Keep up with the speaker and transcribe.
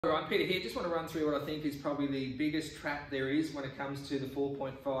Alright, Peter here. Just want to run through what I think is probably the biggest trap there is when it comes to the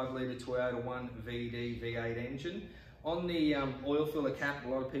 4.5 litre Toyota 1VD V8 engine. On the oil filter cap, a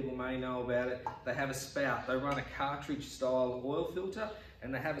lot of people may know about it, they have a spout. They run a cartridge style oil filter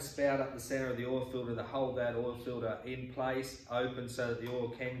and they have a spout up the centre of the oil filter to hold that oil filter in place, open, so that the oil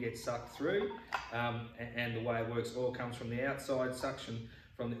can get sucked through. And the way it works, oil comes from the outside, suction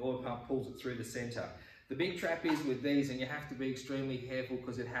from the oil pump pulls it through the centre. The big trap is with these, and you have to be extremely careful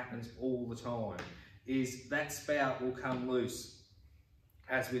because it happens all the time, is that spout will come loose.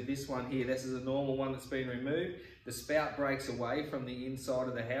 As with this one here, this is a normal one that's been removed. The spout breaks away from the inside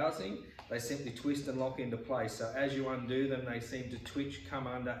of the housing. They simply twist and lock into place. So as you undo them, they seem to twitch, come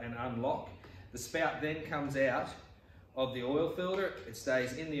under and unlock. The spout then comes out of the oil filter. It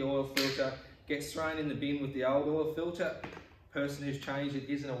stays in the oil filter, gets thrown in the bin with the old oil filter. Person who's changed it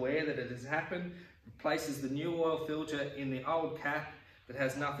isn't aware that it has happened. Places the new oil filter in the old cap that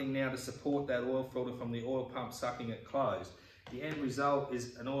has nothing now to support that oil filter from the oil pump sucking it closed. The end result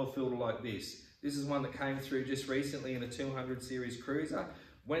is an oil filter like this. This is one that came through just recently in a 200 series cruiser.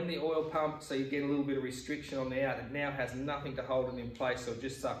 When the oil pump, so you get a little bit of restriction on the out, it now has nothing to hold it in place, so it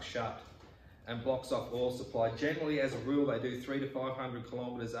just sucks shut and blocks off oil supply. Generally, as a rule, they do 300 to 500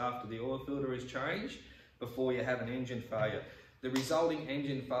 kilometres after the oil filter is changed before you have an engine failure. The resulting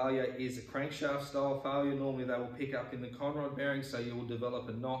engine failure is a crankshaft style failure. Normally they will pick up in the conrod bearing, so you will develop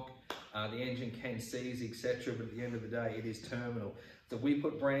a knock. The engine can seize, etc. But at the end of the day, it is terminal. So we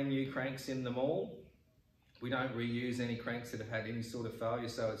put brand new cranks in them all. We don't reuse any cranks that have had any sort of failure.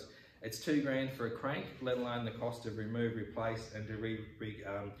 So it's $2 for a crank, let alone the cost of remove, replace, and to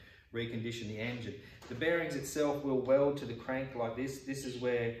recondition the engine. The bearings itself will weld to the crank like this. This is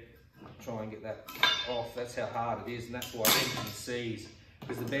where, try and get that off, that's how hard it is, and that's why it can seize,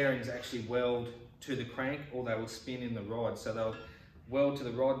 because the bearings actually weld to the crank, or they will spin in the rod. So they'll weld to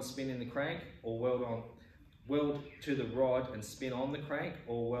the rod and spin in the crank, or weld to the rod and spin on the crank,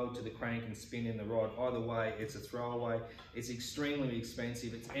 or weld to the crank and spin in the rod. Either way, it's a throwaway. It's extremely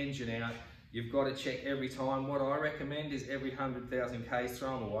expensive. It's engine out. You've got to check every time. What I recommend is every 100,000 Ks,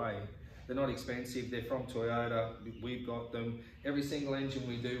 throw them away. They're not expensive, they're from Toyota, we've got them. Every single engine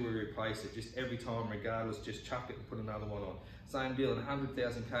we do, we replace it, just every time regardless, just chuck it and put another one on. Same deal, at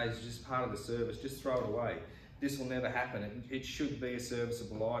 100,000 Ks is just part of the service, just throw it away. This will never happen, it should be a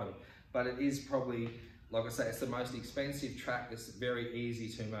serviceable item, but it is probably, like I say, it's the most expensive track that's very easy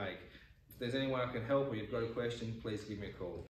to make. If there's any way I can help or you've got a question, please give me a call.